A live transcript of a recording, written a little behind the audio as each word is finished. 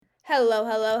Hello,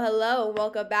 hello, hello.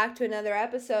 Welcome back to another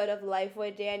episode of Life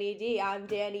with Danny D. I'm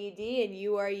Danny D, and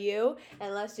you are you.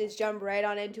 And let's just jump right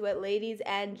on into it, ladies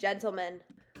and gentlemen.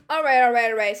 All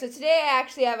right. So today I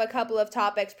actually have a couple of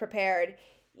topics prepared.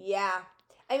 Yeah.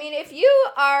 I mean, if you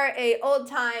are a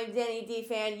old-time Danny D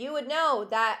fan, you would know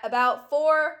that about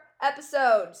 4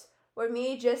 episodes were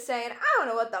me just saying, I don't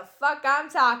know what the fuck I'm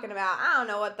talking about. I don't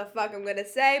know what the fuck I'm going to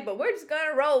say, but we're just going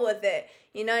to roll with it.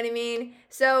 You know what I mean?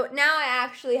 So now I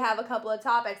actually have a couple of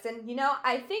topics, and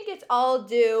I think it's all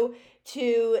due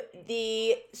to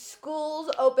the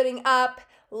schools opening up,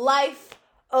 life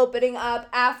opening up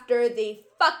after the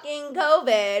fucking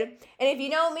COVID. And if you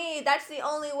know me, that's the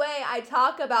only way I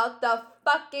talk about the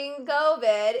fucking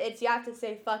COVID. It's you have to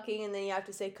say fucking and then you have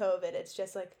to say COVID. It's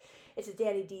just like, it's a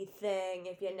Daddy D thing,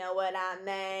 if you know what I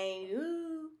mean.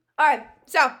 Ooh. Alright,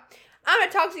 so I'm going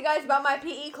to talk to you guys about my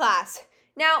PE class.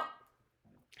 Now,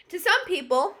 to some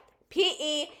people,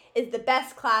 PE is the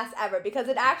best class ever because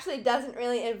it actually doesn't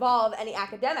really involve any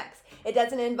academics. It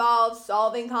doesn't involve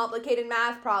solving complicated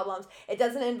math problems. It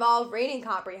doesn't involve reading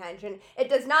comprehension. It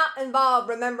does not involve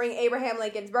remembering Abraham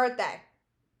Lincoln's birthday.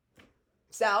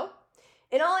 So,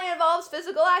 it only involves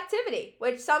physical activity,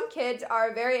 which some kids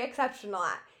are very exceptional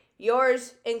at.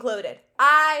 Yours included.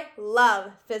 I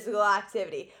love physical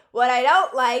activity. What I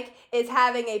don't like is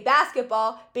having a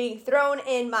basketball being thrown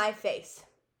in my face.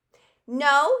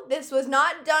 No, this was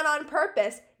not done on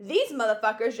purpose. These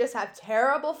motherfuckers just have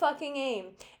terrible fucking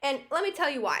aim. And let me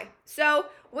tell you why. So,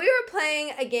 we were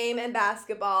playing a game in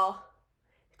basketball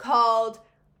called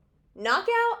Knockout,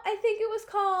 I think it was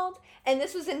called, and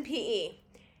this was in PE.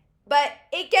 But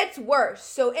it gets worse.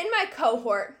 So, in my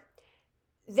cohort,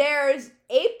 there's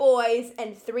 8 boys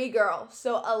and 3 girls,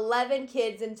 so 11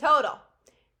 kids in total.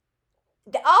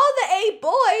 All the 8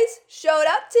 boys showed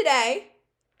up today,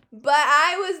 but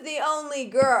I was the only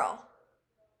girl.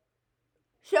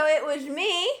 So it was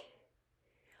me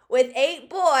with 8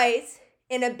 boys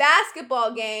in a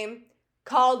basketball game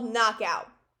called Knockout.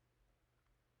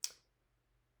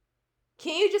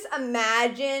 Can you just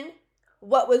imagine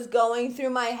what was going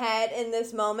through my head in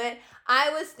this moment?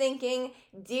 I was thinking,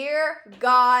 dear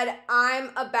God, I'm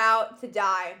about to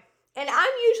die. And I'm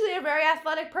usually a very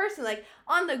athletic person. Like,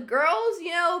 on the girls,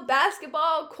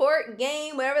 basketball, court,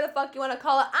 game, whatever the fuck you want to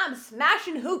call it, I'm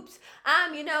smashing hoops.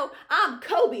 I'm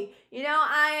Kobe.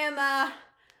 I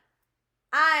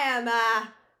am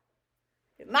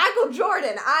Michael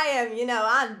Jordan.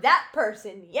 I'm that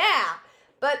person. Yeah.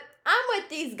 But I'm with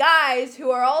these guys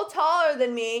who are all taller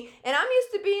than me, and I'm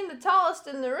used to being the tallest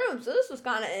in the room, so this was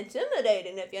kind of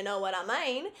intimidating, if you know what I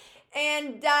mean.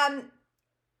 And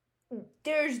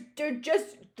they're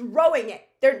just throwing it.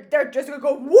 They're just gonna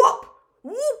go whoop,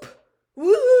 whoop,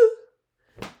 woo.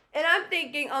 And I'm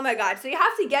thinking, oh my God. So you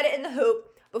have to get it in the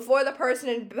hoop before the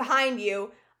person behind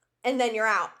you, and then you're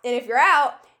out. And if you're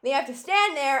out, then you have to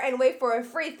stand there and wait for a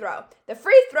free throw. The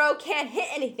free throw can't hit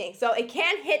anything. So it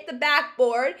can't hit the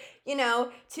backboard,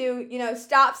 to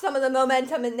stop some of the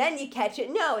momentum and then you catch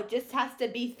it. No, it just has to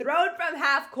be thrown from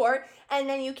half court and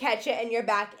then you catch it and you're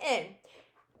back in.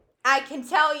 I can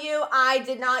tell you I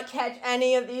did not catch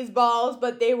any of these balls,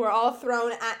 but they were all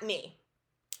thrown at me.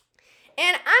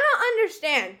 And I don't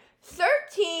understand.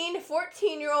 13,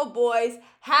 14-year-old boys,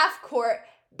 half court,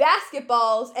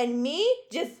 basketballs, and me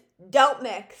just don't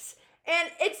mix.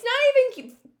 And it's not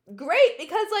even great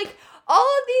because, all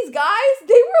of these guys,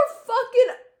 they were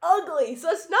fucking ugly.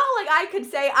 So it's not like I could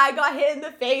say I got hit in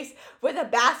the face with a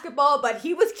basketball, but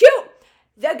he was cute.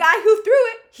 The guy who threw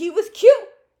it, he was cute.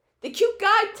 The cute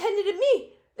guy tended to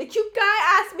me. The cute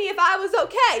guy asked me if I was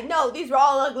okay. No, these were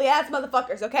all ugly ass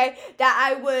motherfuckers, okay? That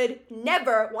I would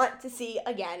never want to see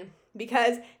again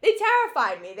because they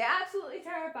terrified me. They absolutely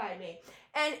terrified me.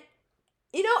 And,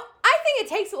 I think it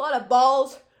takes a lot of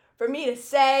balls for me to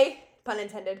say, pun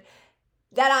intended,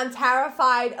 that I'm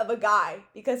terrified of a guy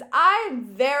because I'm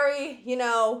very,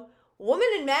 women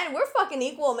and men, we're fucking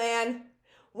equal, man.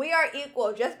 We are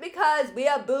equal. Just because we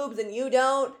have boobs and you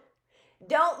don't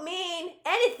mean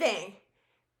anything.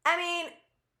 I mean,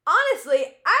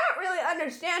 honestly, I don't really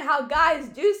understand how guys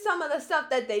do some of the stuff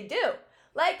that they do.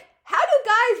 Like, how do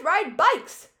guys ride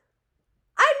bikes?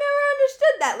 I never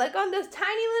understood that. Like, on those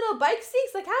tiny little bike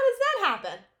seats, how does that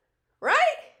happen?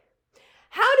 Right?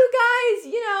 How do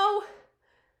guys,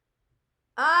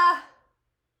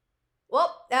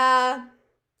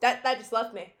 that just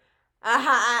left me.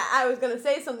 I was going to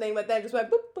say something, but then it just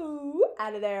went boop, boop,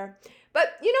 out of there.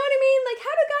 But you know what I mean?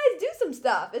 How do guys do some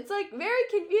stuff? It's very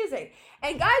confusing.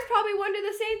 And guys probably wonder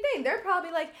the same thing. They're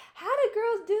probably like, how do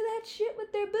girls do that shit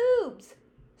with their boobs?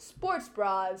 Sports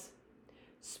bras.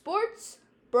 Sports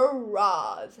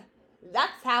bras.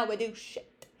 That's how we do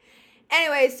shit.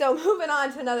 Anyway, so moving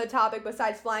on to another topic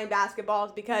besides flying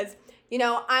basketballs, because,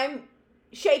 I'm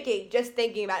shaking just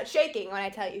thinking about it. Shaking when I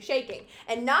tell you shaking.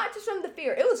 And not just from the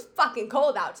fear. It was fucking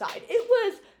cold outside. It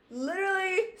was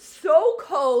literally so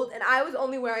cold, and I was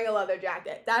only wearing a leather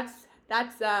jacket. That's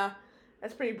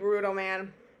pretty brutal,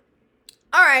 man.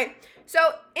 All right, so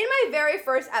in my very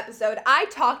first episode, I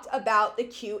talked about the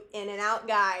cute In-N-Out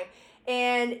guy.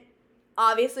 And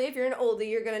obviously, if you're an oldie,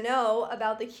 you're going to know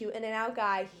about the cute In-N-Out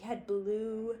guy. He had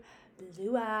blue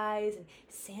eyes and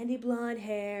sandy blonde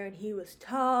hair, and he was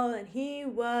tall, and he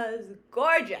was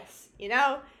gorgeous,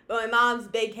 But my mom's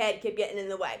big head kept getting in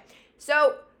the way.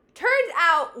 So, turns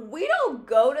out we don't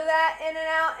go to that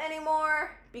In-N-Out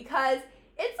anymore because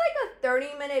it's like a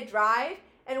 30-minute drive,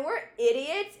 and we're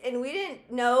idiots, and we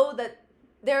didn't know that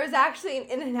there was actually an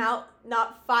In-N-Out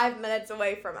not 5 minutes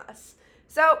away from us.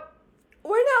 So,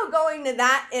 we're now going to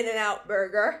that In-N-Out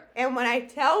burger, and when I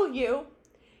tell you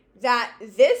that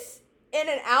this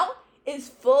In-N-Out is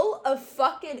full of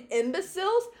fucking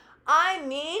imbeciles, I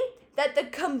mean that the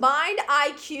combined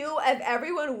IQ of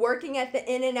everyone working at the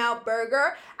In-N-Out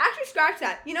burger, actually scratch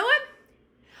that. You know what?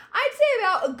 I'd say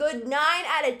about a good 9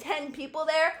 out of 10 people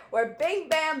there were bing,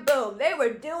 bam, boom. They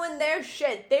were doing their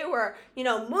shit. They were,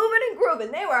 moving and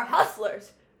grooving. They were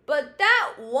hustlers. But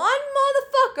that one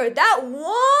motherfucker, that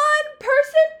one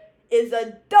person is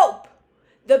a dope.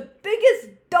 The biggest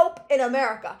dope in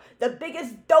America. The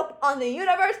biggest dope on the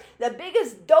universe. The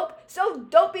biggest dope. So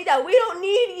dopey that we don't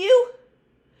need you.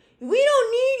 We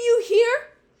don't need you here.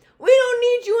 We don't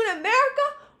need you in America.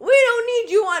 We don't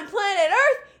need you on planet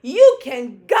Earth. You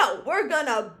can go. We're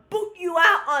gonna boot you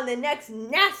out on the next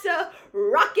NASA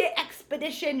rocket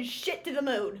expedition shit to the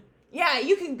moon. Yeah,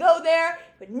 you can go there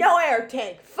with no air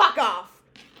tank. Fuck off.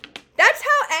 That's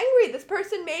how angry this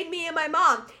person made me and my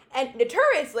mom. And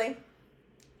notoriously,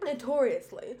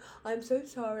 I'm so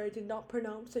sorry I did not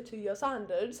pronounce it to your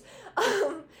standards.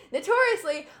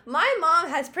 Notoriously, my mom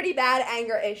has pretty bad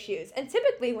anger issues. And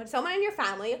typically, when someone in your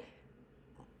family,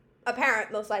 a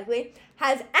parent most likely,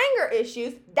 has anger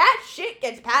issues, that shit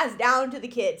gets passed down to the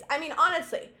kids. I mean,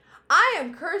 honestly, I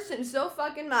am cursing so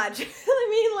fucking much.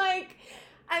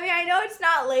 I know it's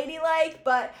not ladylike,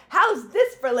 but how's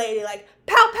this for ladylike?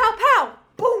 Pow, pow, pow,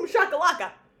 boom,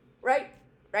 shakalaka. Right?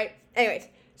 Anyways,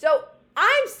 so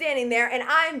I'm standing there and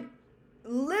I'm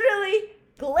literally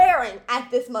glaring at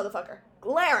this motherfucker.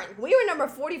 Glaring. We were number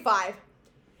 45.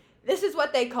 This is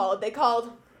what they called. They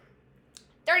called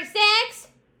 36.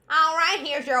 All right,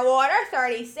 here's your order,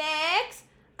 36.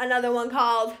 Another one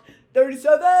called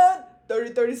 37,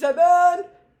 37.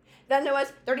 Then there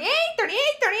was 38.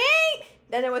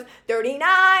 Then there was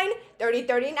 39,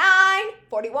 39,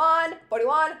 41,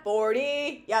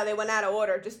 40. Yeah, they went out of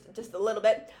order just a little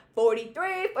bit.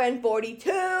 43 and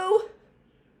 42.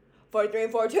 43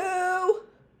 and 42.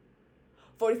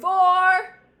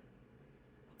 44.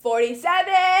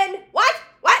 47. What?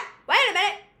 Wait a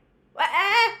minute.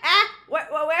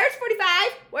 Where's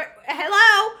 45?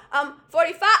 Hello?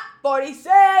 45,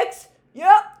 46.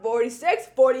 Yep, 46,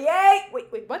 48.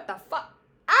 Wait, what the fuck?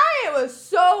 I was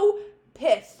so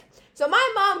pissed. So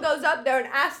my mom goes up there and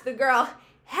asks the girl,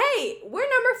 hey, we're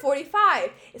number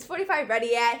 45. Is 45 ready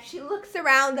yet? She looks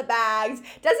around the bags,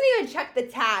 doesn't even check the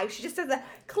tag. She just does a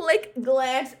quick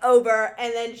glance over,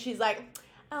 and then she's like,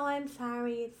 oh, I'm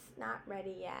sorry, it's not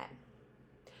ready yet.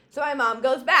 So my mom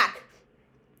goes back.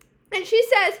 And she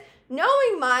says,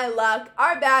 knowing my luck,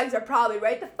 our bags are probably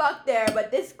right the fuck there,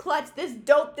 but this klutz, this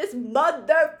dope, this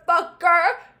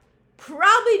motherfucker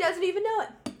probably doesn't even know it.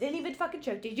 Didn't even fucking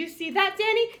check. Did you see that,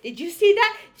 Danny? Did you see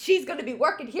that? She's gonna be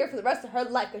working here for the rest of her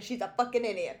life because she's a fucking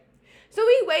idiot. So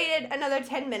we waited another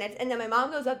 10 minutes, and then my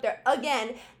mom goes up there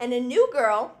again, and a new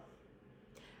girl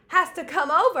has to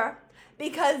come over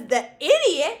because the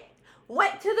idiot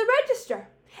went to the register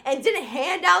and didn't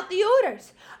hand out the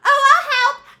orders. Oh, I'll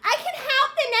help. I can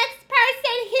help the next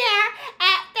person here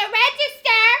at the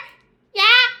register.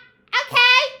 Yeah,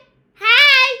 okay.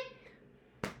 Hi.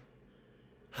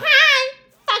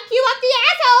 Fuck you up the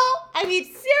asshole. I mean,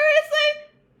 seriously?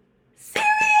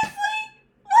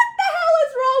 What the hell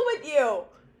is wrong with you?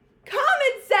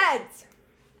 Common sense.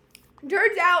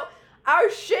 Turns out our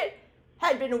shit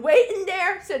had been waiting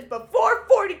there since before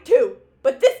 42,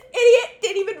 but this idiot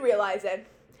didn't even realize it.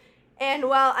 And,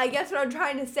 well, I guess what I'm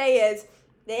trying to say is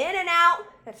the In-N-Out,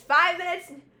 that's 5 minutes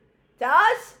to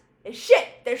us, is shit.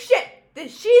 They're shit.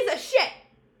 She's a shit.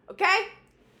 Okay?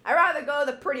 I'd rather go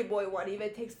to the pretty boy one, even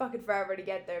it takes fucking forever to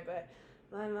get there, but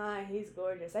my, he's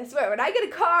gorgeous. I swear, when I get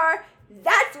a car,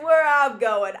 that's where I'm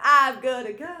going. I'm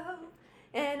gonna go,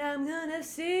 and I'm gonna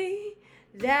see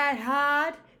that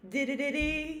hot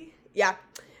diddy-diddy Yeah.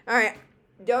 All right.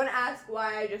 Don't ask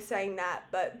why I just sang that,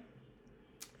 but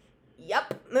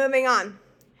yep. Moving on.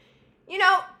 You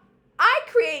know, I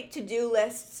create to-do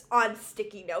lists on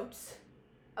sticky notes,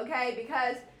 okay?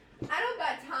 Because I don't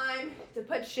got time to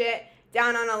put shit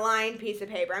down on a lined piece of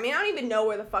paper. I mean, I don't even know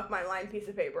where the fuck my lined piece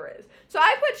of paper is. So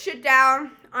I put shit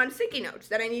down on sticky notes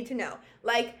that I need to know.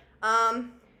 Like,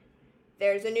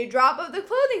 there's a new drop of the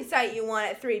clothing site you want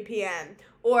at 3 p.m.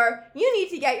 Or you need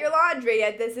to get your laundry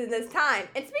at this and this time.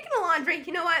 And speaking of laundry,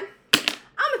 you know what?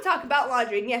 I'm gonna talk about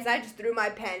laundry. And yes, I just threw my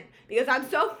pen because I'm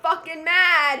so fucking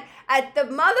mad at the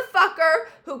motherfucker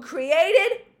who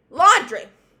created laundry.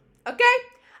 Okay?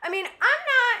 I mean, I'm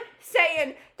not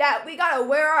saying that we gotta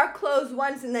wear our clothes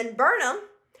once and then burn them,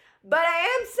 but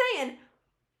I am saying,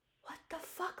 what the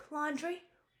fuck, laundry?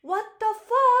 What the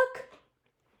fuck?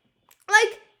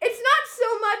 Like, it's not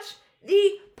so much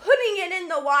the putting it in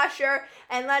the washer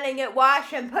and letting it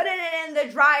wash and putting it in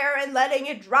the dryer and letting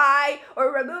it dry,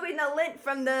 or removing the lint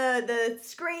from the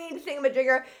screen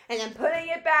thingamajigger and then putting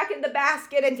it back in the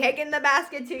basket and taking the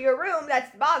basket to your room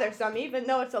that's bothersome, even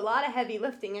though it's a lot of heavy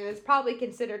lifting and it's probably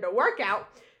considered a workout.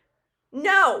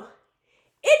 No,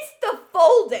 it's the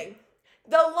folding.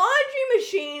 The laundry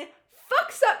machine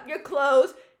fucks up your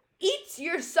clothes, eats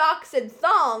your socks and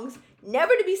thongs,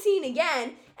 never to be seen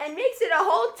again, and makes it a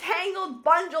whole tangled,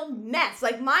 bundled mess,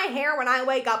 like my hair when I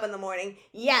wake up in the morning.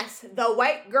 Yes, the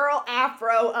white girl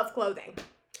afro of clothing.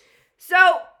 So,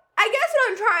 I guess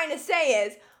what I'm trying to say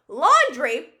is,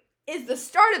 laundry is the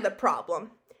start of the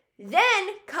problem. Then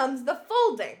comes the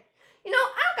folding. You know,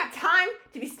 I don't got time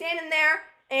to be standing there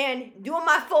and doing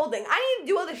my folding. I need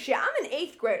to do other shit. I'm an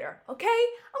 8th grader, okay?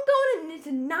 I'm going into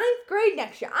 9th grade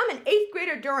next year. I'm an 8th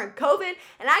grader during COVID,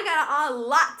 and I got a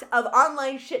lot of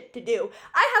online shit to do.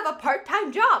 I have a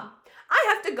part-time job. I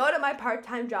have to go to my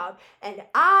part-time job, and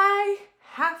I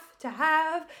have to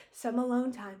have some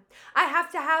alone time. I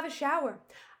have to have a shower.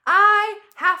 I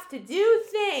have to do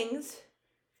things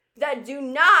that do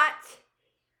not,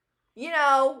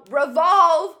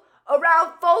 revolve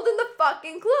around folding the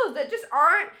fucking clothes, that just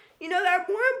aren't, that are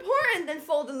more important than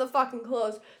folding the fucking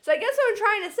clothes. So I guess what I'm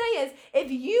trying to say is,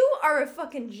 if you are a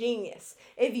fucking genius,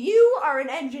 if you are an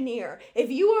engineer, if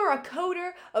you are a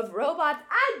coder of robots,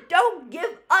 I don't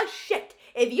give a shit.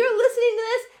 If you're listening to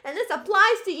this and this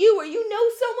applies to you, or you know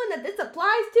someone that this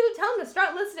applies to, tell them to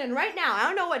start listening right now. I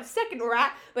don't know what second we're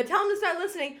at, but tell them to start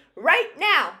listening right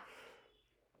now.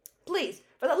 Please,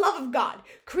 for the love of God,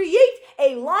 create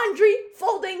a laundry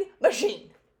folding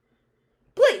machine.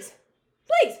 Please.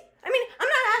 Please. I mean, I'm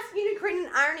not asking you to create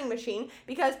an ironing machine,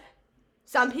 because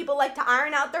some people like to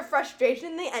iron out their frustration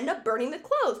and they end up burning the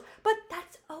clothes. But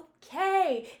that's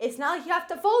okay. It's not like you have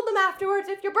to fold them afterwards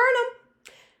if you burn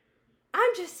them.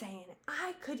 I'm just saying,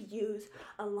 I could use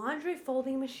a laundry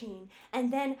folding machine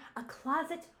and then a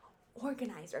closet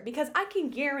organizer, because I can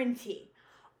guarantee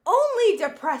only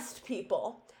depressed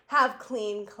people have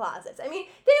clean closets. I mean,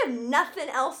 they have nothing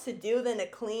else to do than to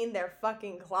clean their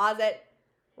fucking closet.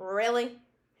 Really?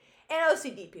 And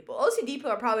OCD people. OCD people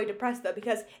are probably depressed, though,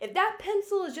 because if that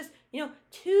pencil is just,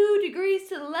 2 degrees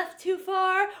to the left too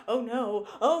far, oh no,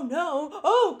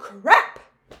 oh crap.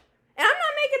 And I'm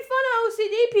not making fun of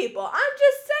OCD people. I'm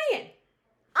just saying,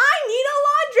 I need a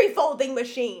laundry folding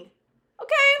machine.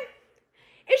 Okay?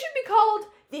 It should be called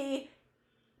the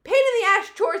pain in the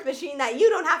ass chores machine that you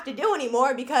don't have to do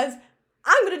anymore, because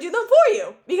I'm going to do them for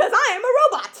you, because I am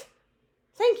a robot.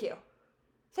 Thank you.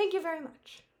 Thank you very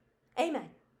much. Amen.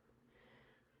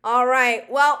 All right.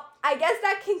 Well, I guess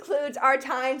that concludes our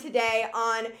time today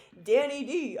on Danny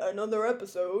D, another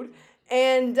episode.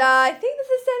 And I think this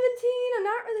is 17. I'm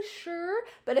not really sure.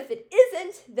 But if it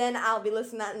isn't, then I'll be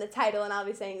listing that in the title, and I'll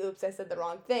be saying, oops, I said the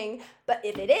wrong thing. But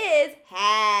if it is,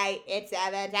 hey, it's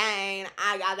 17.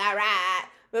 I got that right.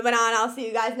 Moving on, I'll see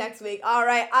you guys next week. All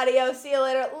right, adios, see you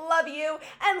later, love you,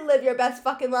 and live your best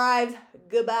fucking lives.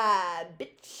 Goodbye,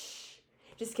 bitch.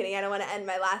 Just kidding, I don't want to end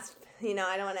my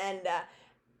I don't want to end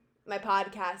my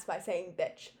podcast by saying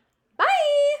bitch.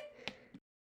 Bye!